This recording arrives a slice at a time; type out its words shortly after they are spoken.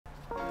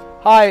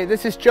Hi,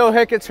 this is Joe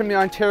Hicketts from the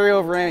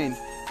Ontario Reign.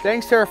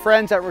 Thanks to our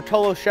friends at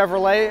Rotolo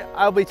Chevrolet,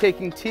 I'll be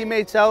taking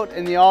teammates out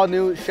in the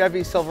all-new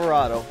Chevy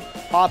Silverado.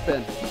 Hop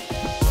in.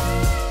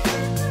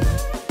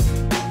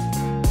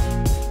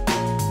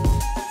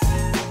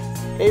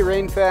 Hey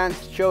Reign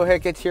fans, Joe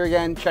Hicketts here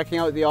again, checking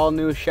out the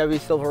all-new Chevy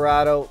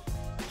Silverado.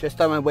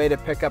 Just on my way to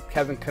pick up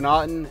Kevin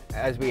Connauton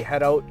as we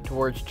head out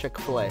towards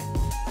Chick-fil-A.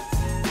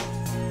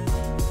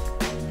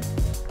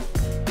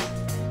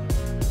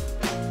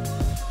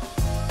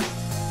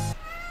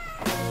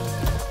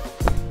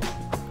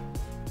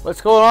 What's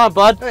going on,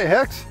 bud? Hey,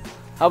 Hicks.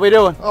 How we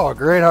doing? Oh,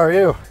 great. How are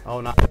you? Oh,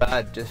 not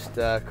bad. Just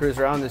cruise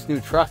around this new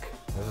truck.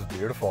 This is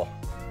beautiful.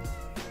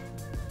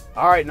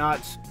 All right,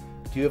 Knots.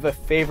 Do you have a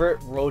favorite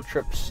road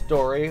trip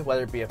story,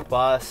 whether it be a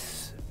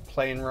bus,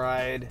 plane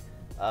ride,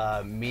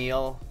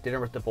 meal, dinner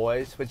with the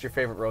boys? What's your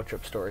favorite road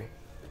trip story?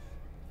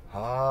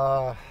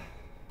 I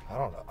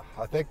don't know.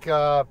 I think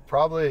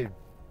probably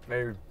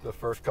maybe the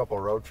first couple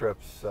road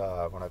trips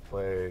when I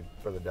played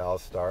for the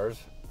Dallas Stars.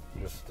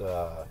 Just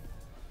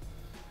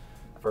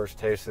first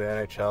taste of the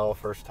NHL,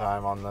 first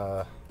time on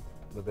the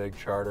big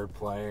chartered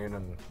plane,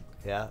 and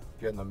Yeah.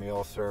 getting the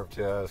meal served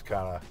to you is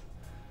kind of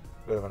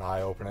a bit of an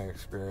eye-opening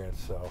experience.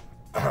 So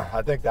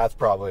I think that's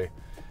probably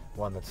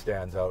one that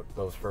stands out,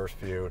 those first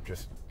few,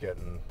 just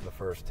getting the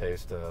first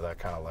taste of that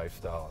kind of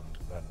lifestyle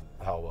and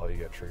how well you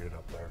get treated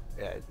up there.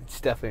 Yeah, it's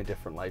definitely a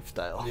different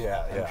lifestyle.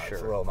 Yeah, I'm yeah, sure.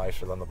 it's a little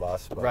nicer than the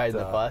bus. But, Riding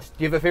the bus.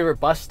 Do you have a favorite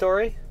bus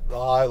story?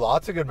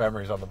 Lots of good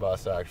memories on the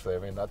bus, actually. I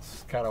mean,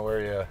 that's kind of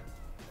where you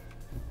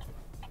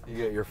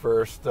get your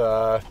first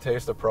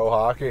taste of pro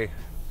hockey.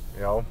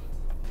 You know,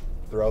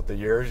 throughout the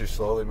years, you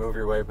slowly move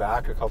your way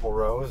back a couple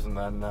rows, and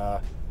then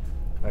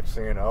next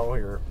thing you know,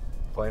 you're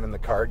playing in the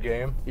card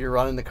game. You're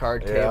running the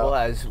card table,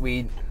 as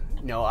we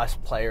know, us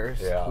players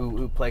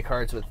who play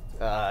cards with,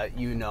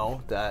 you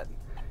know that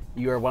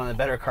you are one of the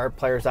better card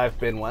players I've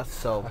been with.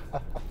 So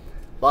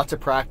lots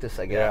of practice,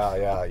 I guess.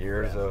 Yeah,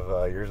 years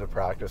of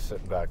practice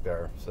sitting back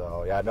there.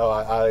 So yeah, no,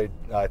 I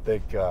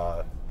think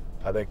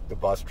the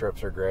bus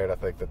trips are great. I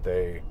think that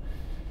they,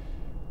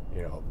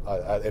 you know,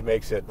 it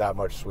makes it that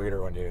much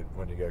sweeter when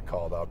you get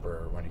called up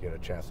or when you get a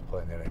chance to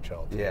play in the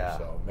NHL too. Yeah.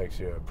 So it makes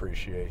you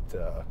appreciate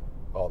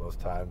all those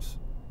times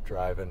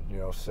driving, you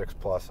know,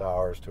 6+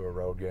 hours to a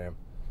road game.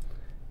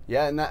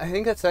 Yeah, and I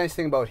think that's the nice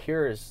thing about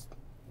here is,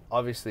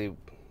 obviously,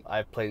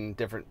 I've played in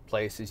different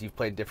places. You've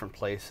played in different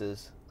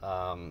places.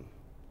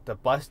 The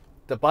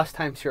bus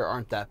times here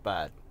aren't that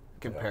bad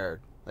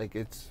compared. Yeah. Like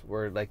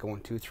we're like going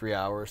 2-3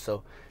 hours,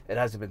 so it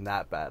hasn't been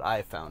that bad.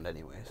 I found,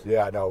 anyways.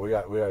 Yeah, no, we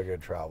got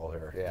good travel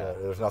here. Yeah,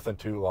 there's nothing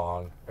too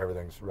long.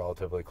 Everything's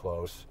relatively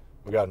close.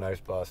 We got a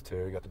nice bus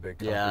too. We got the big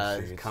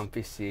comfy seats.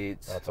 Comfy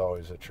seats. That's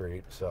always a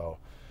treat. So,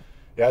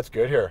 yeah, it's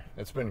good here.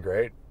 It's been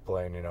great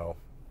playing, you know,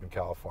 in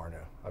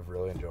California. I've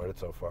really enjoyed it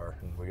so far,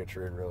 and we get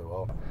treated really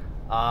well.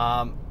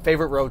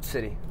 Favorite road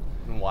city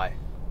and why?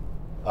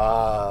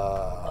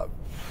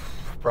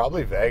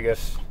 Probably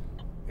Vegas.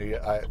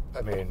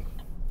 I mean,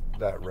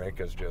 that rink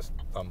is just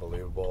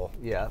unbelievable.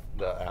 Yeah.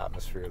 The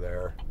atmosphere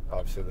there.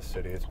 Obviously, the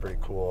city is pretty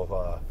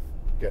cool.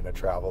 Getting to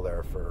travel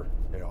there for,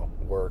 you know,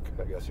 work,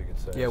 I guess you could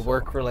say. Yeah, so,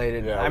 work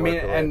related. Yeah, I mean,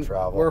 and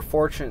travel. We're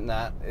fortunate in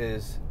that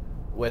is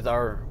with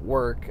our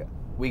work,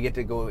 we get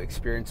to go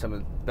experience some of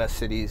the best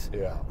cities,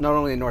 not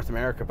only in North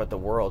America but the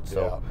world.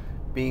 So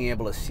being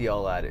able to see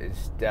all that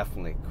is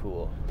definitely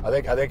cool. I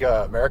think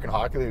American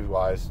Hockey League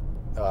wise,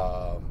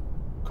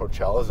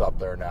 Coachella's up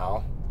there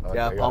now.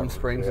 Yeah, Palm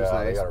Springs is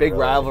nice. Big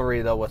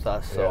rivalry though with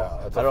us, so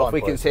I don't know if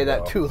we can say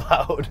that too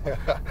loud.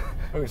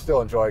 We can still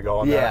enjoy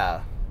going there.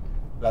 Yeah.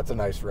 That's a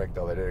nice rink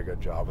though. They did a good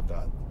job with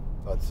that.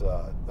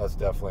 That's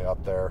definitely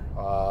up there.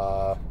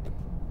 I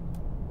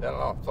don't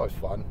know. It's always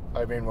fun.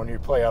 I mean, when you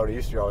play out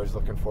east, you're always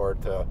looking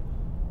forward to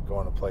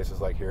going to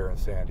places like here in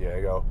San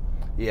Diego.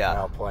 Yeah.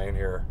 Now playing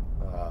here,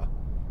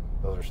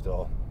 those are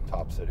still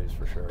top cities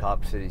for sure.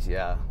 Top cities,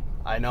 yeah.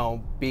 I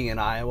know being in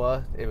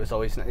Iowa, it was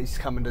always nice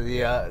coming to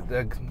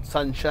the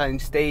Sunshine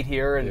State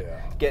here and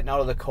getting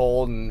out of the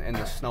cold and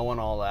the snow and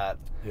all that.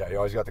 Yeah, you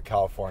always got the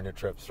California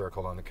trip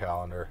circled on the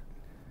calendar.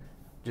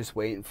 Just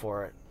waiting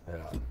for it.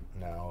 Yeah.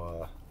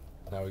 Now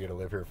we get to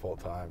live here full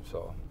time,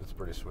 so it's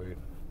pretty sweet.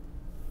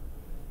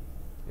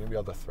 You gonna be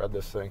able to thread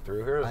this thing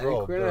through here? I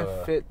think we're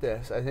gonna fit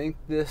this. I think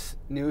this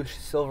new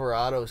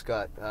Silverado's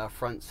got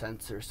front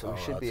sensors, so we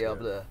should be able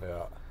to.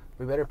 Yeah.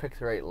 We better pick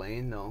the right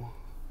lane though.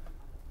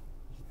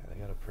 Yeah, they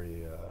got a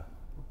pretty.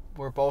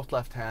 We're both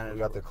left-handed. We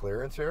got the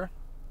clearance here.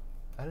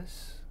 That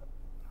is.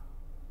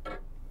 Yeah,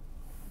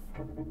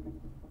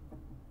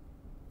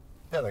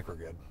 I think we're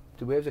good.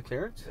 Do we have the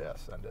clearance? Yeah,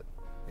 send it.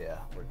 Yeah,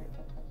 we're good.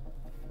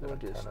 We'll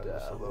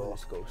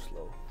just go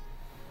slow.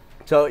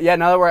 So yeah,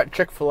 now that we're at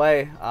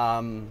Chick-fil-A,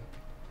 on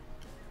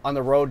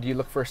the road, do you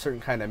look for a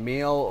certain kind of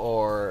meal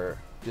or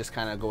just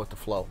kind of go with the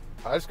flow?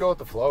 I just go with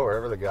the flow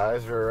wherever the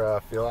guys are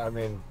feeling. I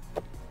mean,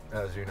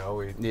 as you know,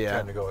 we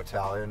tend to go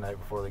Italian night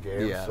before the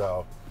game. Yeah.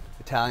 So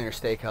Italian or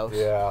steakhouse?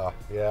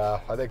 Yeah.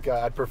 I think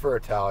I'd prefer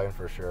Italian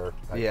for sure.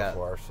 Night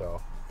before, so.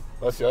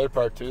 That's the other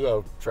part too,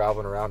 though.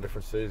 Traveling around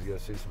different cities, you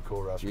gotta see some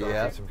cool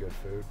restaurants, eat some good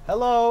food.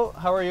 Hello,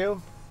 how are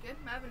you? Good.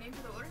 May I have a name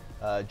for the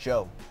order?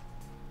 Joe.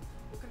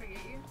 What can I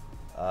get you?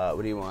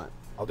 What do you want?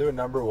 I'll do a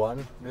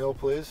 #1 meal,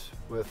 please,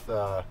 with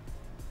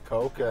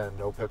Coke and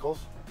no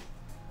pickles.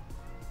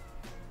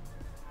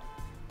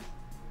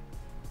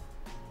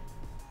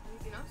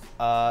 Anything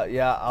else?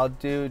 Yeah, I'll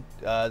do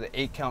the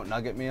 8-count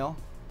nugget meal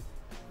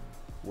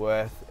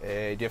with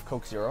a. Do you have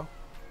Coke Zero?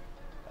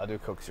 I'll do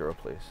Coke Zero,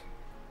 please.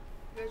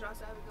 You guys are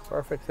also having a good one.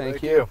 Perfect.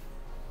 Thank you.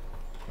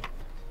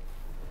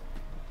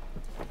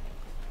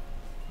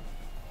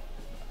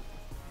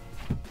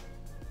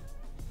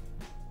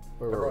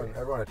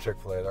 Everyone at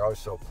Chick-fil-A, they're always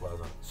so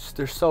pleasant.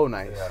 They're so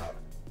nice. Yeah.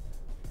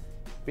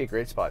 Be a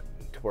great spot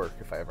to work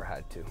if I ever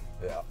had to.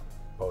 Yeah.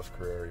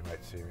 Post-career, you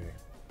might see me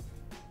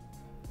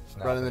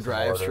Running the snapping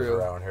some orders drive-thru,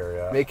 around here.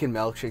 Yeah. making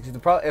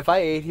milkshakes. If I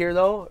ate here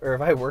though, or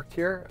if I worked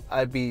here,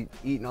 I'd be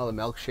eating all the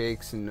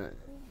milkshakes and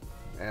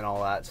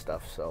all that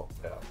stuff. So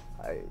Yeah.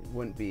 I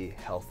wouldn't be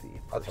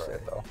healthy. Per That's all se.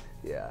 right though.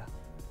 Yeah.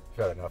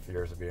 You've had enough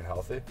years of being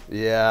healthy.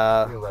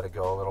 Yeah. You let it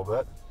go a little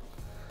bit.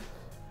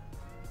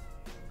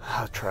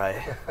 I'll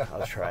try.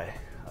 I'll try.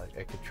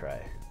 I could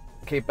try.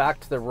 Okay, back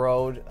to the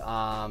road.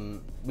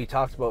 We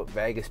talked about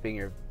Vegas being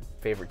your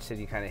favorite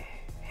city, kind of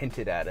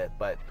hinted at it,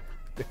 but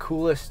the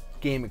coolest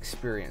game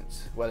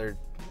experience, whether,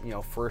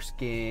 first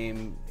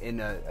game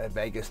in a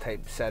Vegas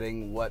type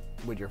setting, what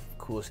would your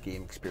coolest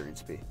game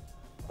experience be?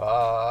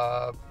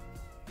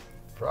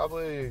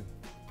 Probably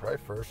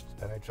first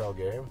NHL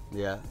game.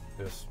 Yeah.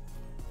 Just,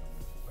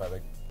 I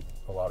think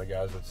a lot of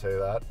guys would say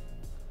that.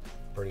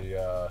 Pretty.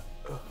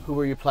 Who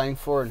were you playing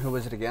for and who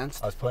was it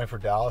against? I was playing for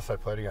Dallas. I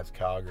played against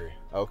Calgary.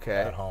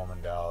 Okay. At home in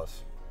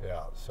Dallas.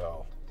 Yeah.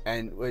 So.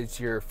 And was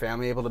your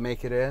family able to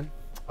make it in?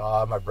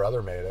 My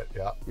brother made it.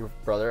 Yeah. Your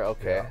brother?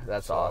 Okay, Yeah.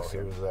 that's So awesome.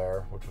 he was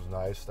there, which was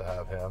nice to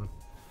have him.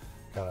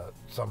 Kind of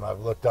something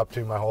I've looked up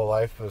to my whole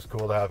life. It was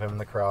cool to have him in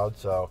the crowd.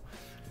 So.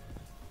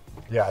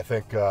 Yeah, I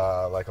think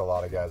like a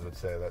lot of guys would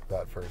say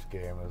that first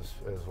game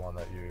is one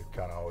that you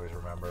kind of always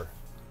remember.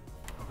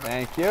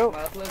 Thank you.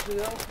 My pleasure,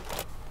 yo.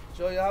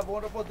 So you have a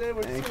wonderful day.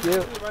 We're Thank just you.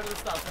 gonna right at the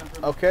stop sign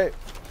for me. Okay.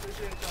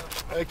 Appreciate it, y'all.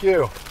 Thank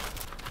you.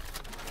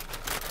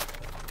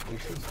 We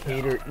should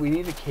cater. We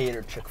need to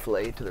cater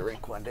Chick-fil-A to the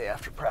rink one day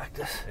after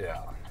practice.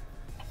 Yeah.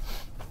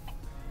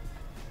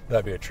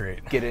 That'd be a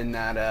treat. Get in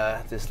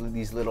that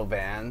these little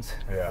vans.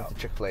 Yeah. Let the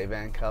Chick-fil-A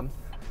van come.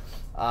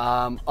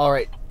 All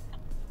right.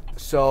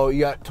 So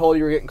you got told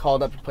you were getting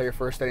called up to play your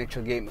first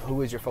NHL game. Who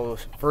was your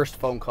first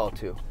phone call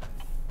to?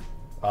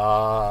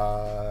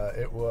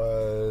 It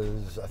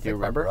was, I think, you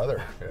remember? my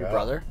brother. Your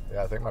brother?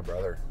 Yeah, I think my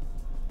brother.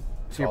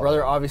 So your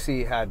brother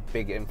obviously had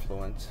big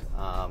influence.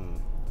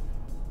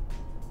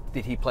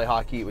 Did he play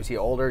hockey? Was he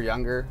older,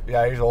 younger?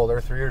 Yeah, he's older,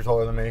 3 years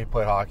older than me. He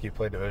played hockey,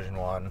 played Division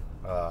I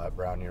at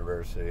Brown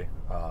University.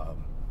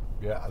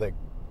 Yeah, I think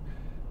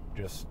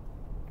just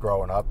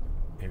growing up,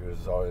 he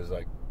was always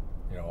like,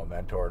 a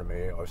mentor to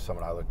me, always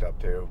someone I looked up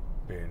to,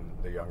 being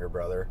the younger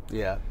brother.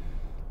 Yeah.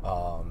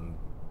 And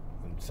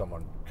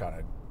someone kind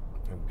of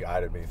who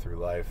guided me through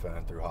life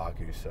and through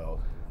hockey.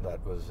 So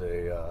that was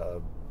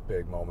a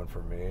big moment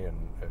for me,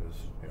 and it was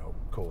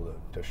cool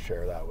to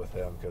share that with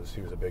him because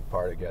he was a big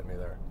part of getting me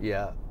there.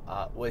 Yeah.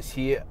 Was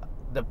he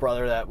the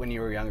brother that when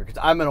you were younger? Because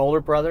I'm an older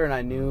brother, and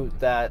I knew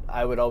that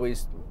I would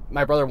always.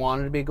 My brother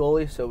wanted to be a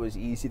goalie, so it was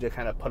easy to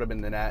kind of put him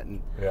in the net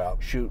and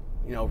shoot,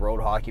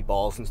 road hockey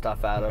balls and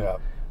stuff at him. Yeah.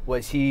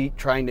 Was he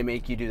trying to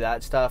make you do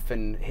that stuff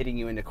and hitting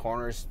you into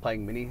corners,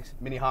 playing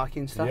mini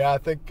hockey and stuff? Yeah, I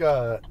think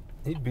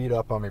he'd beat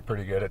up on me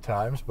pretty good at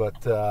times,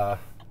 but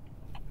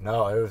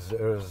no, it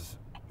was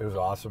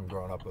awesome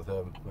growing up with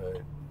him.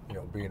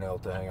 Being able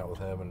to hang out with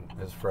him and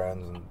his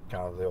friends and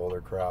kind of the older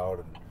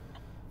crowd,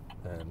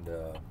 and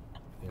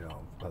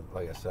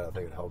like I said, I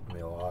think it helped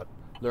me a lot.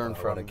 Learn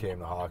from when it came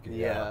to hockey.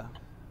 Yeah.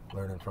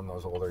 Learning from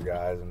those older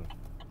guys and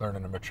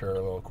learning to mature a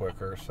little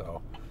quicker.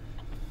 So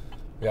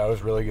yeah, it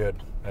was really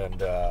good,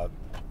 and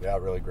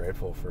really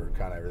grateful for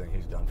kind of everything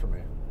he's done for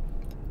me.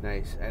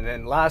 Nice. And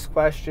then last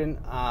question.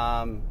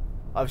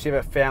 Obviously, you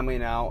have a family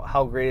now.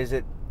 How great is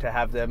it to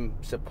have them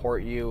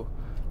support you?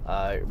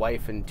 Your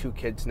wife and 2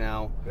 kids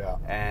now. Yeah.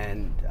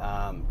 And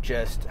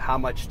just how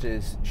much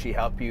does she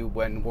help you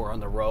when we're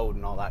on the road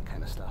and all that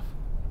kind of stuff?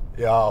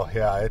 Yeah.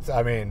 It's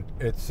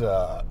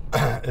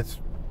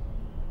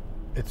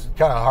it's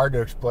kind of hard to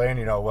explain.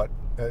 What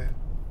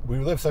we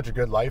live such a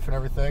good life and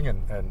everything,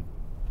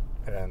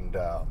 and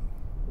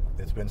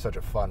it's been such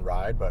a fun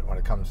ride. But when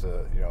it comes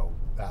to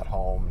at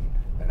home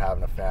and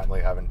having a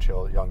family, having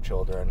young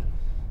children,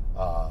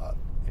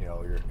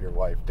 your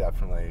wife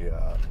definitely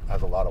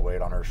has a lot of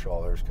weight on her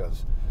shoulders,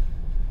 because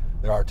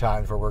there are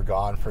times where we're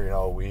gone for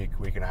a week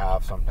and a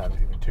half, sometimes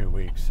even 2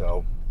 weeks.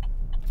 So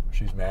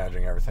she's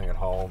managing everything at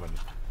home and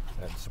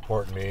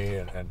supporting me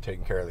and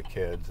taking care of the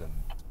kids, and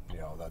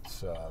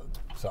that's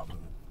something.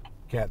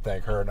 Can't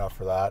thank her enough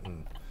for that.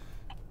 And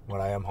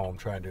when I am home,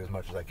 try and do as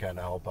much as I can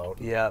to help out.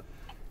 Yeah.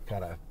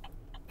 Kind of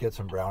get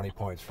some brownie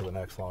points for the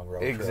next long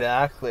road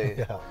Exactly.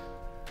 trip. Yeah.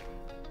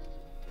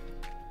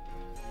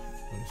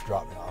 And just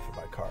drop me off in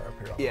my car up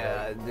here on the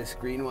Yeah, road. this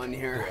green one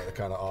here. Yeah, the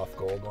kind of off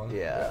gold one.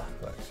 Yeah.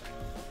 Thanks.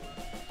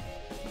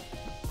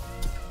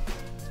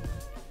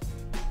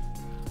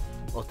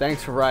 Well,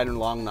 thanks for riding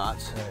Long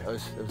Knots. Hey. It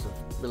was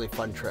a really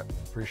fun trip.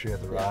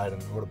 Appreciate the ride,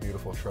 and what a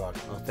beautiful truck.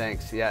 Well,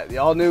 thanks. Yeah, the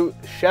all-new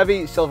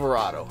Chevy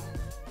Silverado.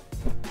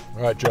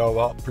 All right, Joe.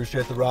 Well,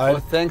 appreciate the ride. Well,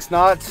 thanks,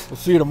 Knots. We'll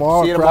see you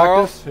tomorrow. See you at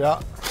tomorrow. practice.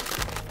 Yeah.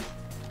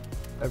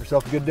 Have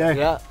yourself a good day.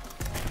 Yeah.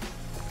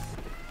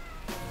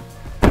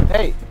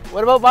 Hey,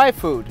 what about my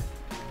food?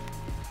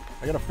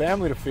 I got a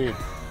family to feed.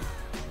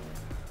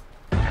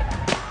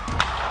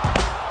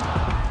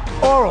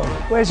 Oral,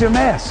 where's your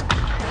mask?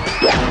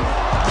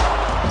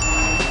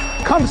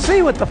 Come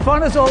see what the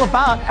fun is all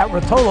about at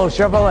Rotolo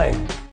Chevrolet.